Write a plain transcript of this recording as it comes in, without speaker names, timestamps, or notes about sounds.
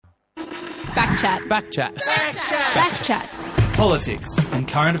Backchat. Backchat. Backchat. Backchat. Politics and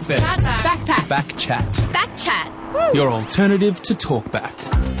current affairs. Backpack. Backchat. Backchat. Your alternative to talkback.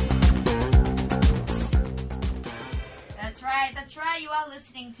 That's right. You are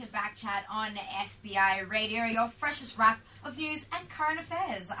listening to Backchat on FBI Radio, your freshest wrap of news and current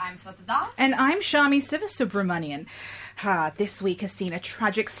affairs. I'm Swatha Das. And I'm Shami Sivasubramanian. This week has seen a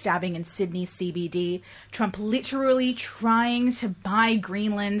tragic stabbing in Sydney CBD, Trump literally trying to buy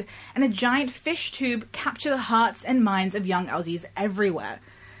Greenland, and a giant fish tube capture the hearts and minds of young Aussies everywhere.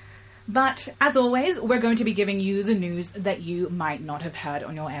 But, as always, we're going to be giving you the news that you might not have heard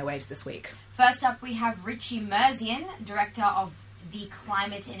on your airwaves this week. First up, we have Richie Merzian, Director of the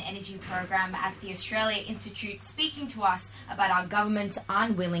Climate and Energy Program at the Australia Institute, speaking to us about our government's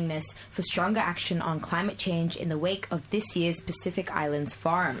unwillingness for stronger action on climate change in the wake of this year's Pacific Islands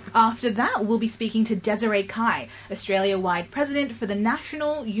Forum. After that, we'll be speaking to Desiree Cai, Australia-wide President for the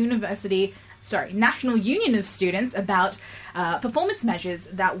National Union of Students, about performance measures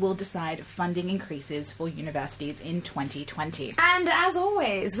that will decide funding increases for universities in 2020. And as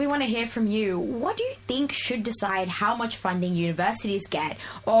always, we want to hear from you. What do you think should decide how much funding universities get?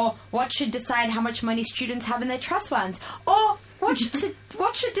 Or what should decide how much money students have in their trust funds? Or what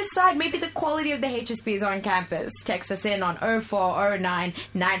should decide maybe the quality of the HSPs on campus? Text us in on 0409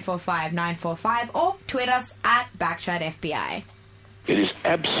 945 945 or tweet us at BackchatFBI. It is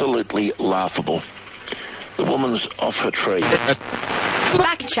absolutely laughable. The woman's off her tree.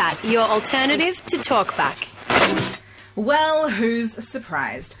 Backchat, your alternative to talkback. Well, who's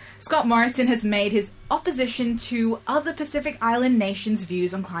surprised? Scott Morrisson has made his opposition to other Pacific Island nations'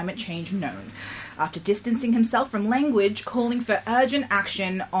 views on climate change known, after distancing himself from language calling for urgent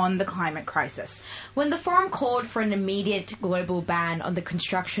action on the climate crisis. When the forum called for an immediate global ban on the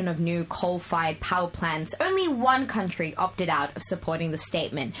construction of new coal-fired power plants, only one country opted out of supporting the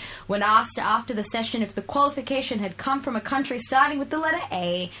statement. When asked after the session if the qualification had come from a country starting with the letter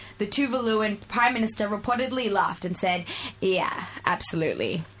A, the Tuvaluan Prime Minister reportedly laughed and said, "Yeah,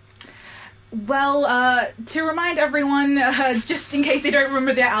 absolutely." Well, to remind everyone, just in case they don't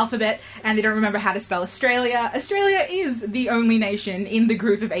remember their alphabet and they don't remember how to spell Australia, Australia is the only nation in the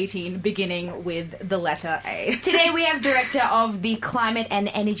group of 18 beginning with the letter A. Today we have Director of the Climate and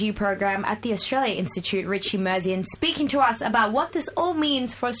Energy Program at the Australia Institute, Richie Merzian, speaking to us about what this all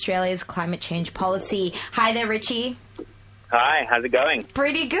means for Australia's climate change policy. Hi there, Richie. Hi, how's it going?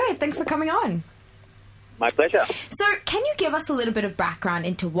 Pretty good. Thanks for coming on. My pleasure. So, can you give us a little bit of background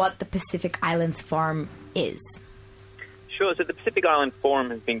into what the Pacific Islands Forum is? Sure. So the Pacific Island Forum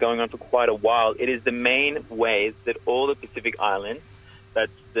has been going on for quite a while. It is the main ways that all the Pacific Islands,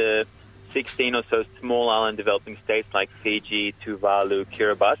 that's the 16 or so small island developing states like Fiji, Tuvalu,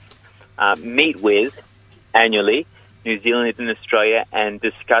 Kiribati, meet with annually New Zealand and Australia and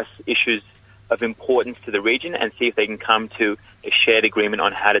discuss issues of importance to the region and see if they can come to a shared agreement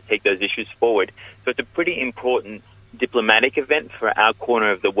on how to take those issues forward. So it's a pretty important diplomatic event for our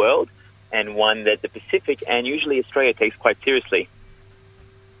corner of the world and one that the Pacific and usually Australia takes quite seriously.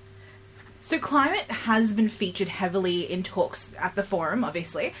 So climate has been featured heavily in talks at the forum,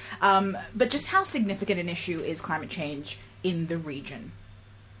 obviously, but just how significant an issue is climate change in the region?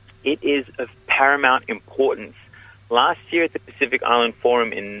 It is of paramount importance. Last year at the Pacific Island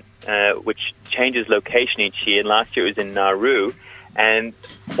Forum, which changes location each year, last year it was in Nauru, and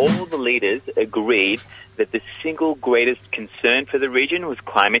all the leaders agreed that the single greatest concern for the region was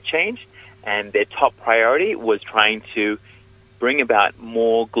climate change, and their top priority was trying to bring about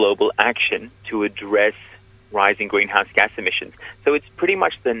more global action to address rising greenhouse gas emissions. So it's pretty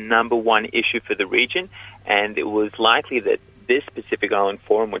much the number one issue for the region, and it was likely that this Pacific Island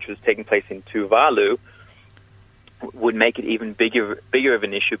Forum, which was taking place in Tuvalu, would make it even bigger of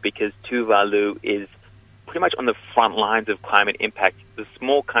an issue because Tuvalu is pretty much on the front lines of climate impact. It's a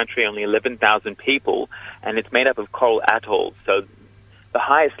small country, only 11,000 people, and it's made up of coral atolls. So the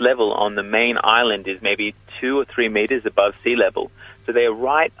highest level on the main island is maybe 2 or 3 meters above sea level. So they are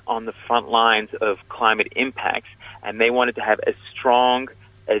right on the front lines of climate impacts, and they wanted to have as strong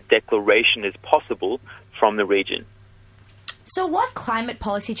a declaration as possible from the region. So what climate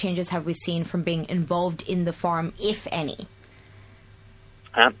policy changes have we seen from being involved in the forum, if any?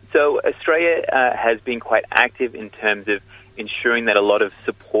 So Australia has been quite active in terms of ensuring that a lot of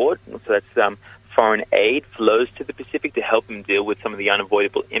support, so that's foreign aid, flows to the Pacific to help them deal with some of the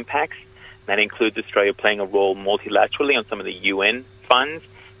unavoidable impacts. That includes Australia playing a role multilaterally on some of the UN funds,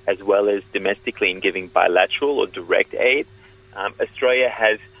 as well as domestically in giving bilateral or direct aid. Australia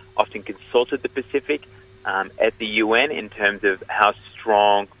has often consulted the Pacific at the UN in terms of how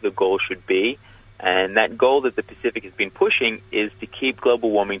strong the goal should be And that goal that the Pacific has been pushing is to keep global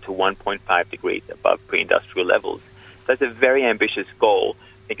warming to 1.5 degrees above pre-industrial levels. So that's a very ambitious goal.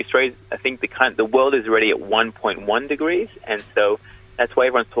 I think the world is already at 1.1 degrees, and so that's why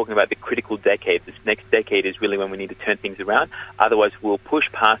everyone's talking about the critical decade. This next decade is really when we need to turn things around. Otherwise, we'll push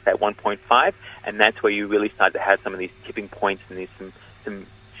past that 1.5, and that's where you really start to have some of these tipping points and some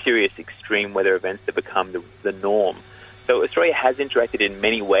serious extreme weather events that become the norm. So Australia has interacted in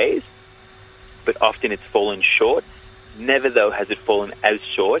many ways, but often it's fallen short. Never, though, has it fallen as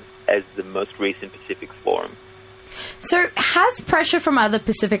short as the most recent Pacific Forum. So has pressure from other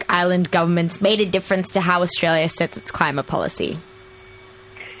Pacific Island governments made a difference to how Australia sets its climate policy?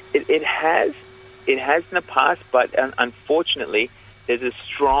 It has in the past, but unfortunately, there's a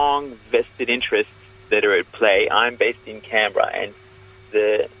strong vested interests that are at play. I'm based in Canberra, and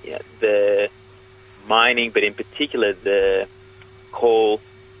the mining, but in particular the coal,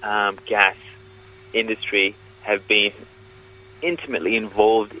 gas industry have been intimately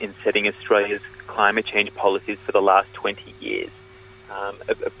involved in setting Australia's climate change policies for the last 20 years.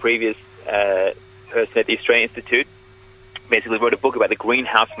 A previous person at the Australian Institute basically wrote a book about the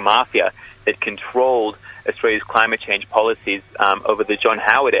greenhouse mafia that controlled Australia's climate change policies over the John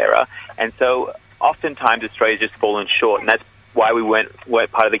Howard era. And so oftentimes Australia's just fallen short, and that's why we weren't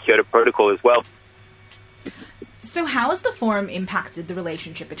part of the Kyoto Protocol as well. So how has the forum impacted the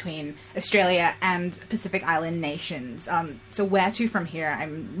relationship between Australia and Pacific Island nations? So where to from here?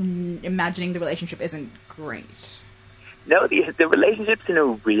 I'm imagining the relationship isn't great. No, the relationship's in a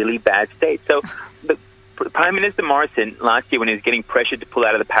really bad state. So the Prime Minister Morrisson, last year when he was getting pressured to pull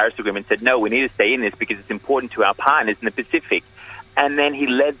out of the Paris Agreement, said, no, we need to stay in this because it's important to our partners in the Pacific. And then he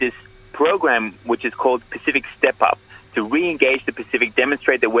led this program, which is called Pacific Step Up, to re-engage the Pacific,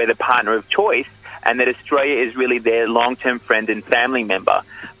 demonstrate that we're the partner of choice, and that Australia is really their long-term friend and family member.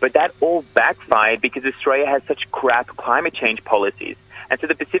 But that all backfired because Australia has such crap climate change policies. And so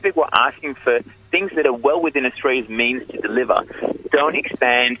the Pacific were asking for things that are well within Australia's means to deliver. Don't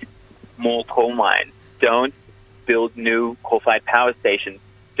expand more coal mines. Don't build new coal-fired power stations.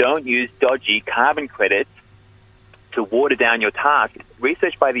 Don't use dodgy carbon credits to water down your task.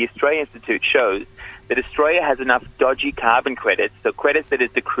 Research by the Australian Institute shows that Australia has enough dodgy carbon credits, so credits that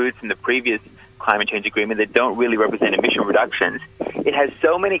it's accrued from the previous climate change agreement that don't really represent emission reductions. It has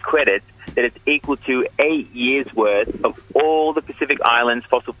so many credits that it's equal to 8 years' worth of all the Pacific Islands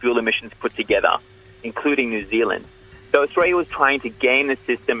fossil fuel emissions put together, including New Zealand. So Australia was trying to game the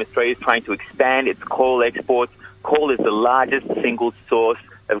system. Australia is trying to expand its coal exports. Coal is the largest single source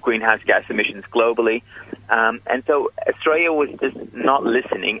of greenhouse gas emissions globally. And so Australia was just not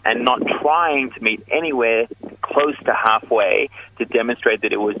listening and not trying to meet anywhere close to halfway to demonstrate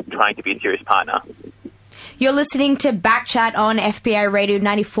that it was trying to be a serious partner. You're listening to Backchat on FBI Radio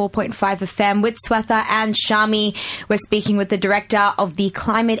 94.5 FM with Swetha and Shami. We're speaking with the director of the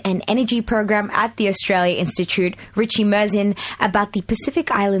Climate and Energy Program at the Australia Institute, Richie Merzian, about the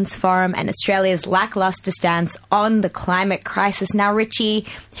Pacific Islands Forum and Australia's lackluster stance on the climate crisis. Now, Richie,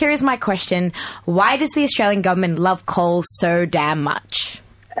 here is my question. Why does the Australian government love coal so damn much?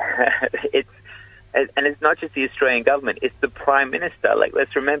 And it's not just the Australian government, it's the Prime Minister. Like,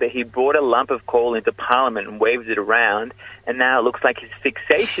 let's remember, he brought a lump of coal into Parliament and waved it around, and now it looks like his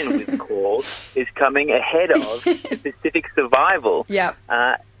fixation with coal is coming ahead of the Pacific survival. Yeah.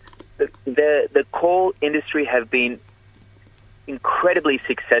 The coal industry have been incredibly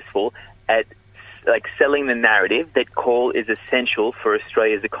successful at selling the narrative that coal is essential for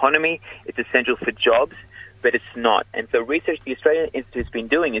Australia's economy, it's essential for jobs, but it's not. And so research the Australian Institute has been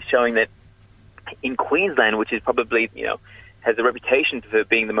doing is showing that in Queensland, which is probably, has a reputation for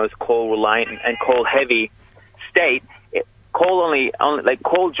being the most coal-reliant and coal-heavy state,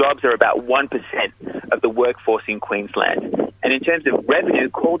 coal jobs are about 1% of the workforce in Queensland. And in terms of revenue,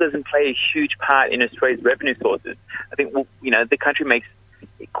 coal doesn't play a huge part in Australia's revenue sources. I think, the country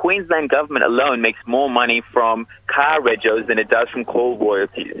Queensland government alone makes more money from car regos than it does from coal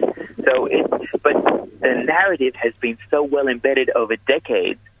royalties. But the narrative has been so well embedded over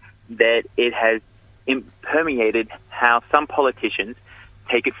decades that it has permeated how some politicians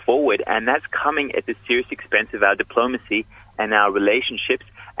take it forward, and that's coming at the serious expense of our diplomacy and our relationships,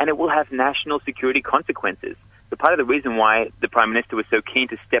 and it will have national security consequences. So part of the reason why the Prime Minister was so keen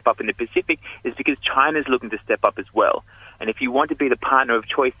to step up in the Pacific is because China's looking to step up as well. And if you want to be the partner of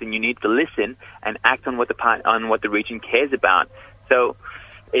choice, then you need to listen and act on what the region cares about. So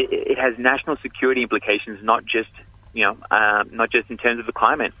it has national security implications, not just in terms of the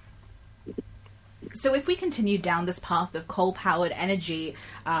climate. So if we continue down this path of coal-powered energy,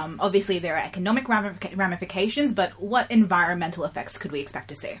 obviously there are economic ramifications, but what environmental effects could we expect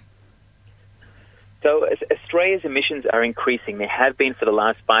to see? So Australia's emissions are increasing. They have been for the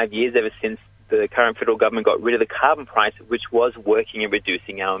last 5 years, ever since the current federal government got rid of the carbon price, which was working in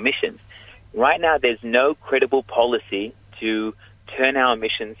reducing our emissions. Right now, there's no credible policy to turn our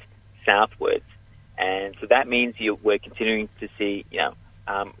emissions southwards. And so that means we're continuing to see,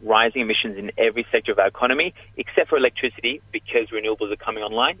 rising emissions in every sector of our economy, except for electricity, because renewables are coming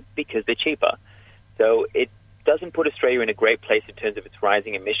online, because they're cheaper. So it doesn't put Australia in a great place in terms of its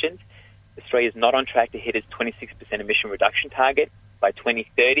rising emissions. Australia is not on track to hit its 26% emission reduction target by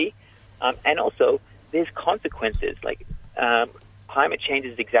 2030. And also, there's consequences. Like climate change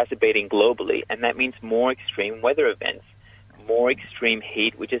is exacerbating globally, and that means more extreme weather events, more extreme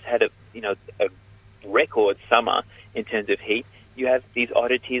heat. We just had a record summer in terms of heat. You have these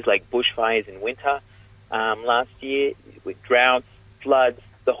oddities like bushfires in winter last year, with droughts, floods,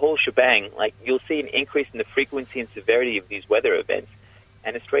 the whole shebang. Like, you'll see an increase in the frequency and severity of these weather events,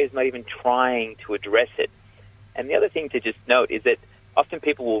 and Australia's not even trying to address it. And the other thing to just note is that often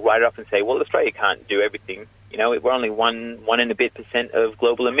people will write it off and say, well, Australia can't do everything. We're only one and a bit % of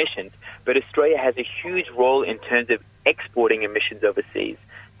global emissions. But Australia has a huge role in terms of exporting emissions overseas.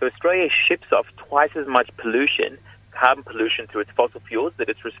 So Australia ships off twice as much pollution, carbon pollution, through its fossil fuels that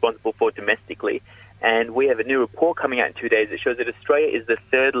it's responsible for domestically. And we have a new report coming out in 2 days that shows that Australia is the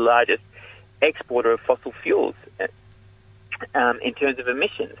third largest exporter of fossil fuels in terms of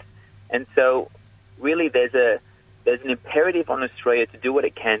emissions. And so really there's an imperative on Australia to do what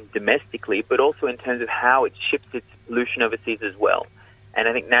it can domestically, but also in terms of how it ships its pollution overseas as well. And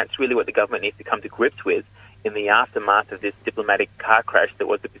I think that's really what the government needs to come to grips with in the aftermath of this diplomatic car crash that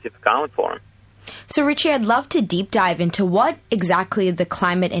was the Pacific Island Forum. So, Richie, I'd love to deep dive into what exactly the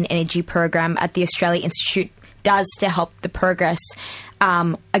Climate and Energy Program at the Australia Institute does to help the progress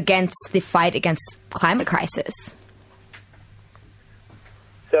against the fight against climate crisis.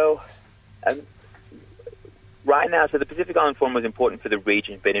 So, right now, the Pacific Island Forum was important for the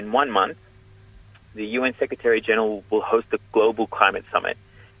region, but in 1 month, the UN Secretary General will host the Global Climate Summit.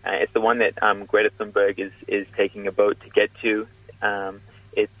 It's the one that Greta Thunberg is taking a boat to get to.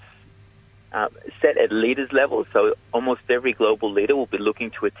 It's set at leaders level, so almost every global leader will be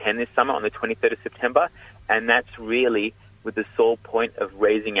looking to attend this summit on the 23rd of September, and that's really with the sole point of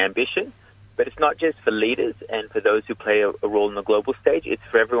raising ambition. But it's not just for leaders and for those who play a role in the global stage, it's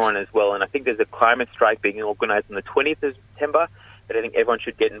for everyone as well. And I think there's a climate strike being organized on the 20th of September that I think everyone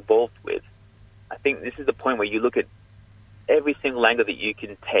should get involved with. I think this is the point where you look at every single angle that you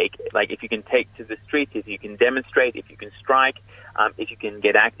can take. Like, if you can take to the streets, if you can demonstrate, if you can strike, if you can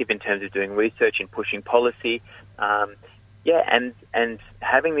get active in terms of doing research and pushing policy, and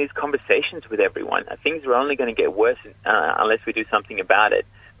having these conversations with everyone. Things are only going to get worse unless we do something about it.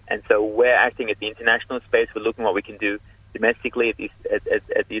 And so we're acting at the international space. We're looking at what we can do domestically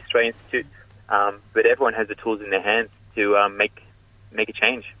at the Australian Institute. But everyone has the tools in their hands to make a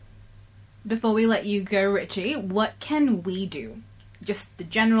change. Before we let you go, Richie, what can we do, just the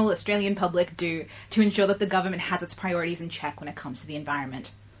general Australian public, do to ensure that the government has its priorities in check when it comes to the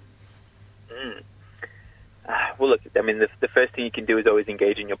environment? Well, look, I mean, the first thing you can do is always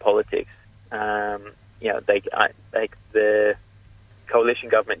engage in your politics. The coalition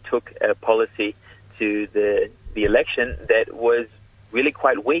government took a policy to the election that was really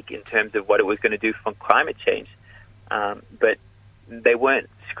quite weak in terms of what it was going to do for climate change. But they weren't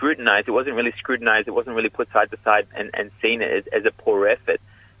scrutinized. It wasn't really scrutinized. It wasn't really put side by side and seen as a poor effort.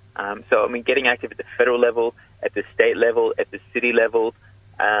 So, I mean, getting active at the federal level, at the state level, at the city level.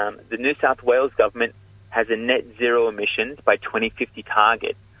 The New South Wales government has a net zero emissions by 2050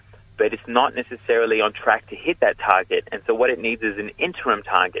 target, but it's not necessarily on track to hit that target. And so what it needs is an interim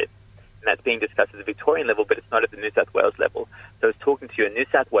target. And that's being discussed at the Victorian level, but it's not at the New South Wales level. So I was talking to a New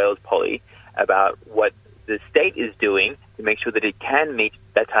South Wales poly about what the state is doing to make sure that it can meet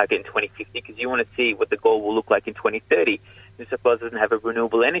that target in 2050, because you want to see what the goal will look like in 2030. New South Wales doesn't have a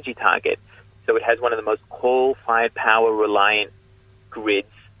renewable energy target, so it has one of the most coal-fired power-reliant grids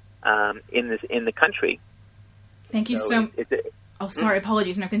in the country. Thank you so much.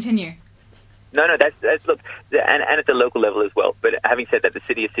 Apologies. No, continue. No, that's look, and at the local level as well. But having said that, the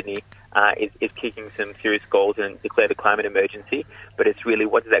City of Sydney is kicking some serious goals and declared a climate emergency. But it's really,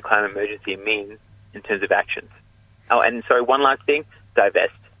 what does that climate emergency mean in terms of actions? Oh, and sorry, one last thing: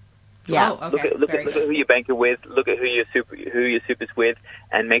 divest. Yeah. Oh, okay. Look at who you banker with. Look at who your super's with,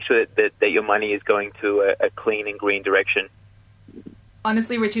 and make sure that your money is going to a clean and green direction.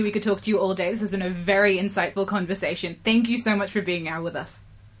 Honestly, Richie, we could talk to you all day. This has been a very insightful conversation. Thank you so much for being here with us.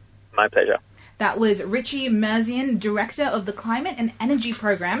 My pleasure. That was Richie Merzian, Director of the Climate and Energy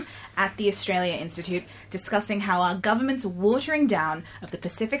Program at the Australia Institute, discussing how our government's watering down of the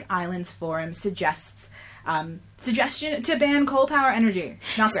Pacific Islands Forum suggestion to ban coal power energy.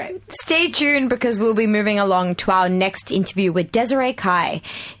 Not great. Stay tuned because we'll be moving along to our next interview with Desiree Cai,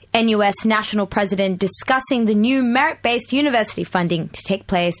 NUS National President, discussing the new merit-based university funding to take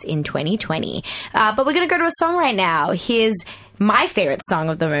place in 2020. But we're going to go to a song right now. Here's my favourite song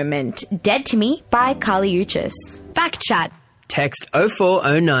of the moment, Dead to Me by Carly Uchis. Back chat. Text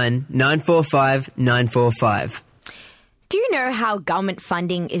 0409 945 945. Do you know how government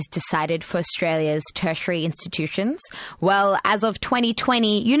funding is decided for Australia's tertiary institutions? Well, as of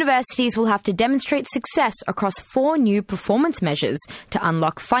 2020, universities will have to demonstrate success across 4 new performance measures to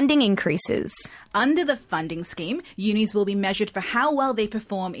unlock funding increases. Under the funding scheme, unis will be measured for how well they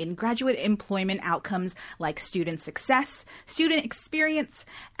perform in graduate employment outcomes like student success, student experience,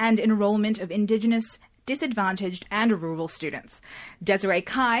 and enrolment of Indigenous, disadvantaged and rural students. Desiree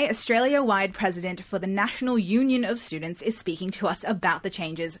Cai, Australia-wide president for the National Union of Students, is speaking to us about the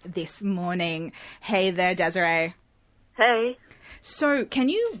changes this morning. Hey there, Desiree. Hey. So can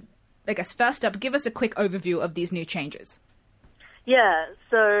you, I guess, first up, give us a quick overview of these new changes? Yeah,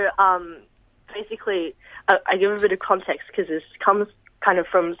 so basically, I give a bit of context because this comes kind of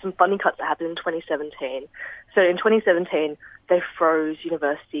from some funding cuts that happened in 2017. So in 2017, they froze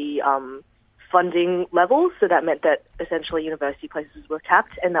university funding levels, so that meant that essentially university places were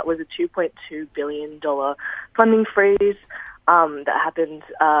capped, and that was a $2.2 billion funding freeze that happened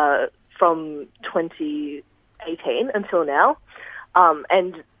from 2018 until now.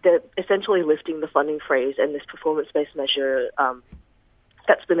 And they're essentially lifting the funding freeze, and this performance-based measure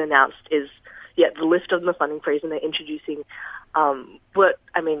that's been announced is, the lift of the funding freeze, and they're introducing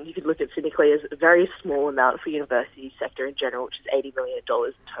you could look at cynically as a very small amount for university sector in general, which is $80 million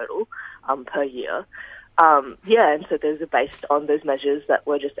in total per year. And so those are based on those measures that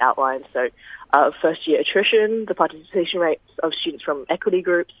were just outlined. So first-year attrition, the participation rates of students from equity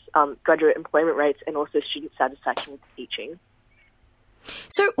groups, graduate employment rates, and also student satisfaction with teaching.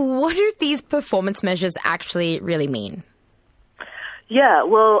 So what do these performance measures actually really mean? Yeah,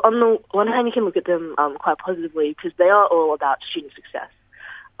 well, on the one hand, you can look at them quite positively because they are all about student success,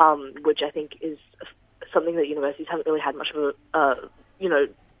 which I think is something that universities haven't really had much of a,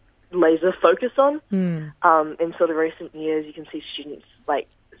 laser focus on. In sort of recent years, you can see students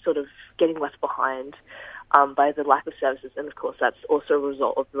sort of getting left behind by the lack of services, and of course, that's also a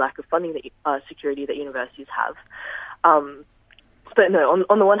result of the lack of funding that security that universities have. But no,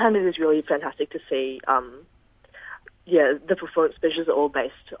 on the one hand, it is really fantastic to see. The performance measures are all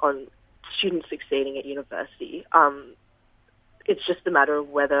based on students succeeding at university. It's just a matter of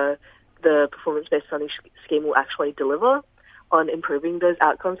whether the performance-based funding scheme will actually deliver on improving those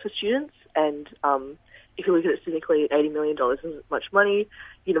outcomes for students. And if you look at it cynically, $80 million isn't much money.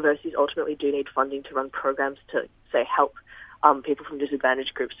 Universities ultimately do need funding to run programs to, say, help people from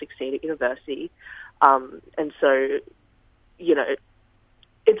disadvantaged groups succeed at university. And so,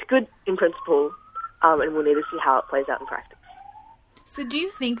 it's good in principle, and we'll need to see how it plays out in practice. So do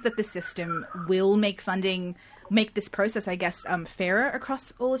you think that the system will make this process, fairer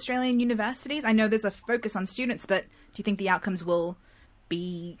across all Australian universities? I know there's a focus on students, but do you think the outcomes will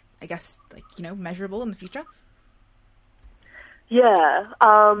be, measurable in the future? Yeah.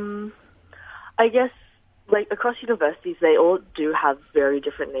 I guess, across universities, they all do have very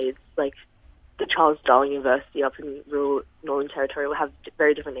different needs. Like, the Charles Darwin University up in rural Northern Territory will have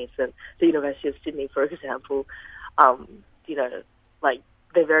very different needs than the University of Sydney, for example.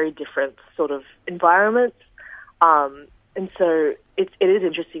 They're very different sort of environments. And so it is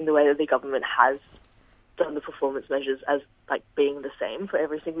interesting the way that the government has done the performance measures as being the same for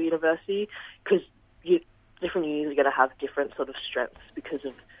every single university, because different unis are going to have different sort of strengths because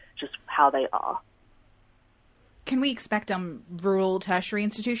of just how they are. Can we expect rural tertiary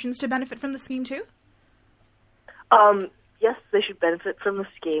institutions to benefit from the scheme too? Yes, they should benefit from the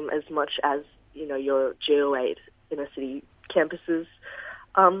scheme as much as, your GO8 inner city campuses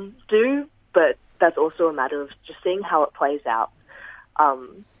do, but that's also a matter of just seeing how it plays out,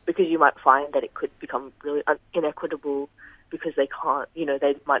 because you might find that it could become really inequitable because they can't,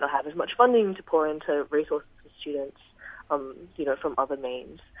 they might not have as much funding to pour into resources for students, from other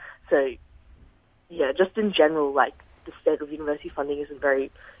means. So, just in general, the state of university funding isn't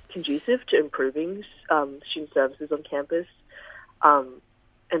very conducive to improving student services on campus.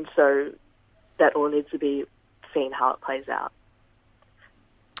 And so that all needs to be seen how it plays out.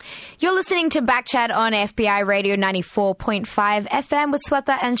 You're listening to Backchat on FBI Radio 94.5 FM with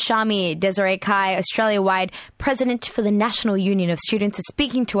Swetha and Shami. Desiree Cai, Australia-wide president for the National Union of Students, is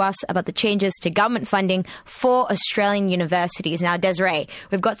speaking to us about the changes to government funding for Australian universities. Now, Desiree,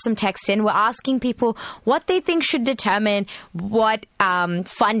 we've got some text in. We're asking people what they think should determine what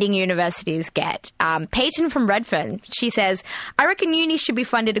funding universities get. Peyton from Redfern, she says, I reckon uni should be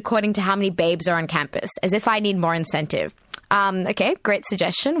funded according to how many babes are on campus, as if I need more incentive. Okay, great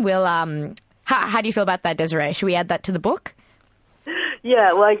suggestion. We'll. How do you feel about that, Desiree? Should we add that to the book?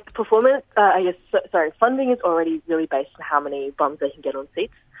 Yeah, funding is already really based on how many bums they can get on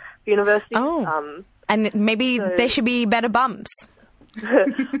seats for universities. Oh, and maybe there should be better bums.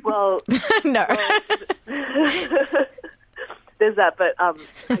 Well, no. There's that, but I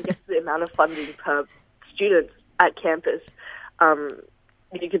guess the amount of funding per student at campus,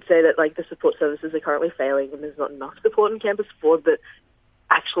 you could say that the support services are currently failing and there's not enough support on campus for the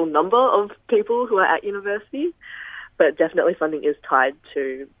actual number of people who are at university. But definitely funding is tied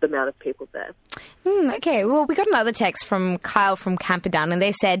to the amount of people there. Okay, well, we got another text from Kyle from Camperdown, and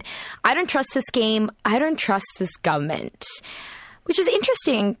they said, I don't trust the scheme, I don't trust this government. Which is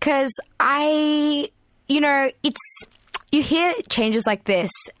interesting because you hear changes like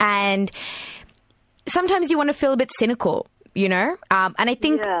this and sometimes you want to feel a bit cynical. And I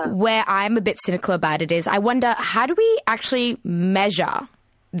think where I'm a bit cynical about it is I wonder, how do we actually measure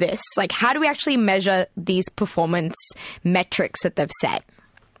this? How do we actually measure these performance metrics that they've set?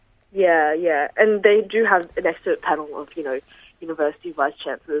 Yeah. And they do have an expert panel of, university vice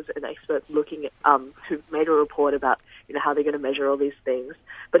chancellors and experts looking at, who've made a report about, how they're going to measure all these things.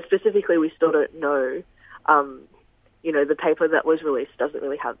 But specifically, we still don't know, the paper that was released doesn't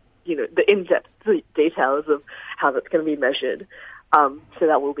really have the in-depth details of how that's going to be measured. So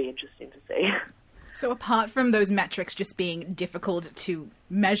that will be interesting to see. So apart from those metrics just being difficult to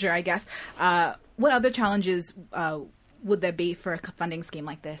measure, I guess, what other challenges would there be for a funding scheme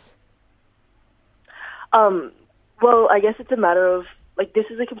like this? Well, I guess it's a matter of, this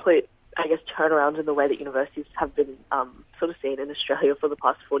is a complete, turnaround in the way that universities have been sort of seen in Australia for the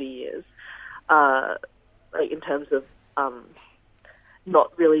past 40 years, in terms of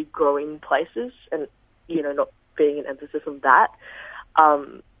not really growing places and, not being an emphasis on that.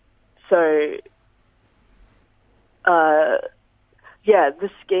 The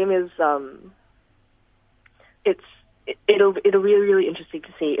scheme is, it'll be really, really interesting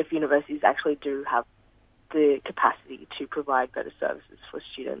to see if universities actually do have the capacity to provide better services for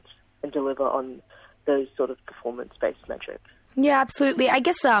students and deliver on those sort of performance-based metrics. Yeah, absolutely. I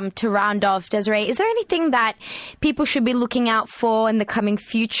guess to round off, Desiree, is there anything that people should be looking out for in the coming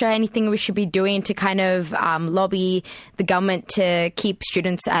future? Anything we should be doing to kind of lobby the government to keep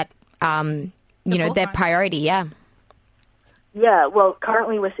students at, their priority? Yeah. Yeah, well,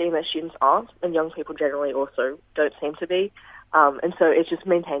 currently we're seeing that students aren't, and young people generally also don't seem to be. And so it's just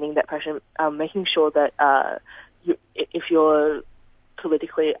maintaining that pressure, making sure that if you're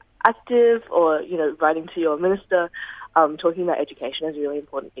politically active or, writing to your minister, talking about education is a really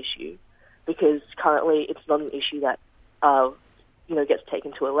important issue because currently it's not an issue that, gets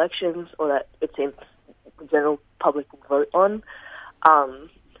taken to elections or that it seems the general public will vote on.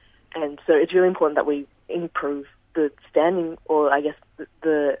 And so it's really important that we improve the standing or, I guess,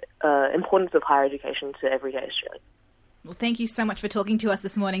 the importance of higher education to everyday Australians. Well, thank you so much for talking to us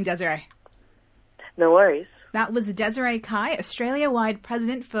this morning, Desiree. No worries. That was Desiree Cai, Australia-wide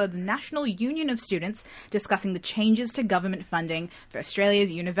president for the National Union of Students, discussing the changes to government funding for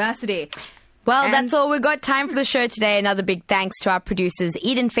Australia's university. Well, that's all we've got time for the show today. Another big thanks to our producers,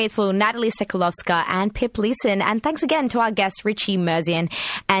 Eden Faithful, Natalie Sekulovska, and Pip Leeson. And thanks again to our guests, Richie Merzian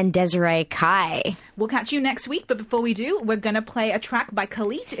and Desiree Cai. We'll catch you next week, but before we do, we're going to play a track by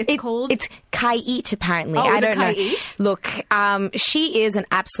Khalid. It's Kait, apparently. Oh, I don't know. Kait? Look, she is an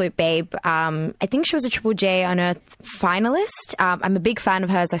absolute babe. I think she was a Triple J Unearthed finalist. I'm a big fan of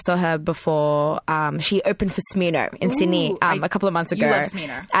hers. I saw her before. She opened for Smino in Sydney a couple of months ago. You love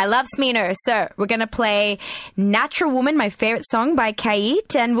Smino. I love Smino. So we're going to play Natural Woman, my favorite song by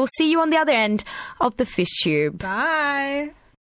Kait, and we'll see you on the other end of the fish tube. Bye.